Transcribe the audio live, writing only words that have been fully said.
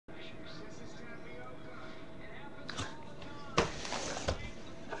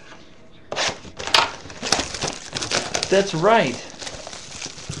that's right.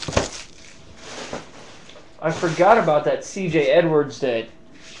 I forgot about that C.J. Edwards that...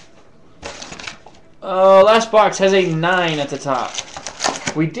 last box has a 9 at the top.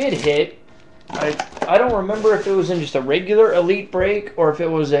 We did hit. I don't remember if it was in just a regular Elite break or if it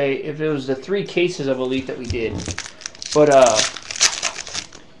was the 3 cases of Elite that we did. But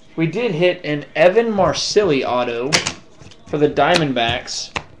we did hit an Evan Marcilli auto for the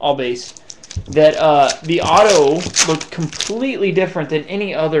Diamondbacks, all base. That the auto looked completely different than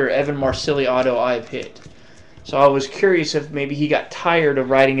any other Evan Marcilli auto I've hit. So I was curious if maybe he got tired of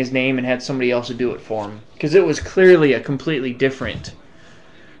writing his name and had somebody else to do it for him. Because it was clearly a completely different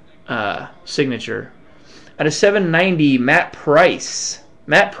signature. At a 790, Matt Price.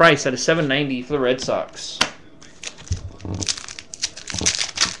 Matt Price at a 790 for the Red Sox.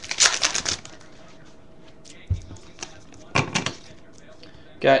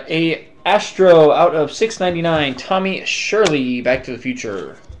 Got a Astro out of 699, Tommy Shirley, Back to the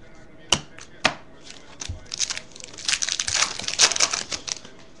Future.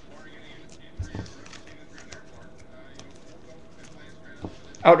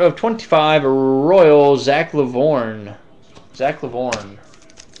 Out of 25, Royal, Zach Lavorne. Zach Lavorne.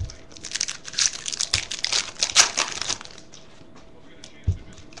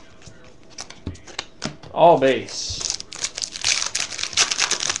 All base.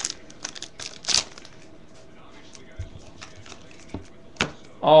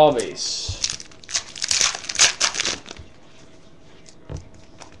 All base.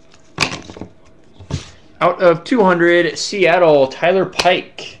 Out of 200, Seattle, Tyler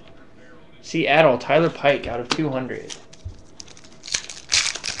Pike. Seattle, Tyler Pike out of 200.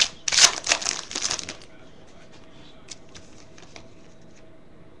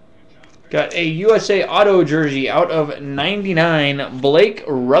 Got a USA Auto jersey out of 99, Blake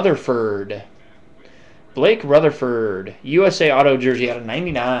Rutherford. Blake Rutherford, USA Auto jersey out of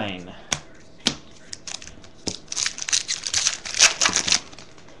 99.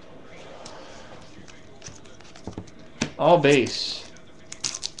 All base.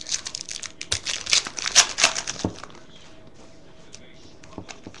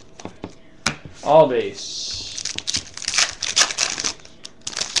 All base.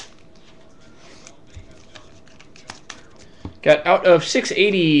 Got out of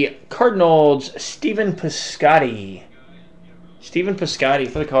 680, Cardinals, Stephen Piscotty. Stephen Piscotty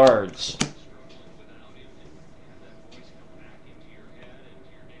for the Cards.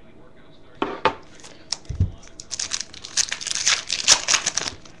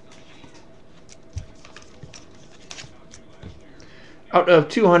 Out of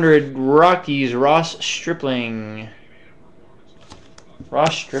 200, Rockies, Ross Stripling.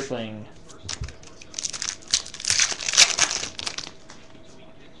 Ross Stripling.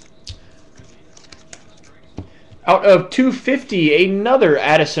 Out of 250, another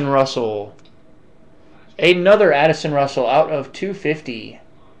Addison Russell. Another Addison Russell out of 250.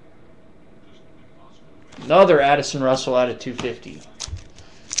 Another Addison Russell out of 250.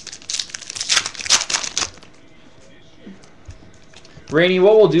 Rainey,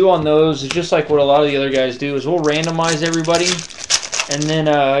 what we'll do on those is just like what a lot of the other guys do, is we'll randomize everybody, and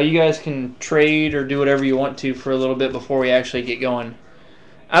then you guys can trade or do whatever you want to for a little bit before we actually get going.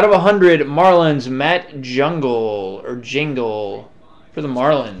 Out of 100, Marlins, Matt Jungle, or Jingle, for the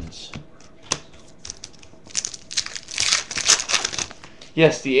Marlins.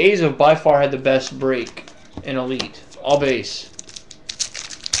 Yes, the A's have by far had the best break in Elite. All base.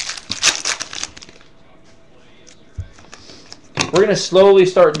 We're going to slowly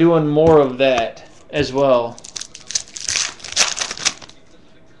start doing more of that as well.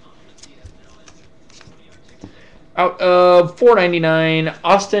 Out of 499,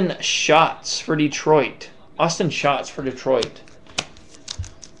 Austin Schatz for Detroit. Austin Schatz for Detroit.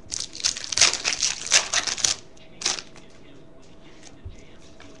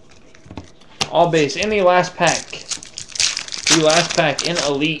 All base. In the last pack. The last pack in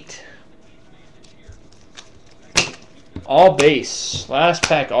Elite. All base. Last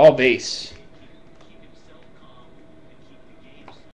pack, all base.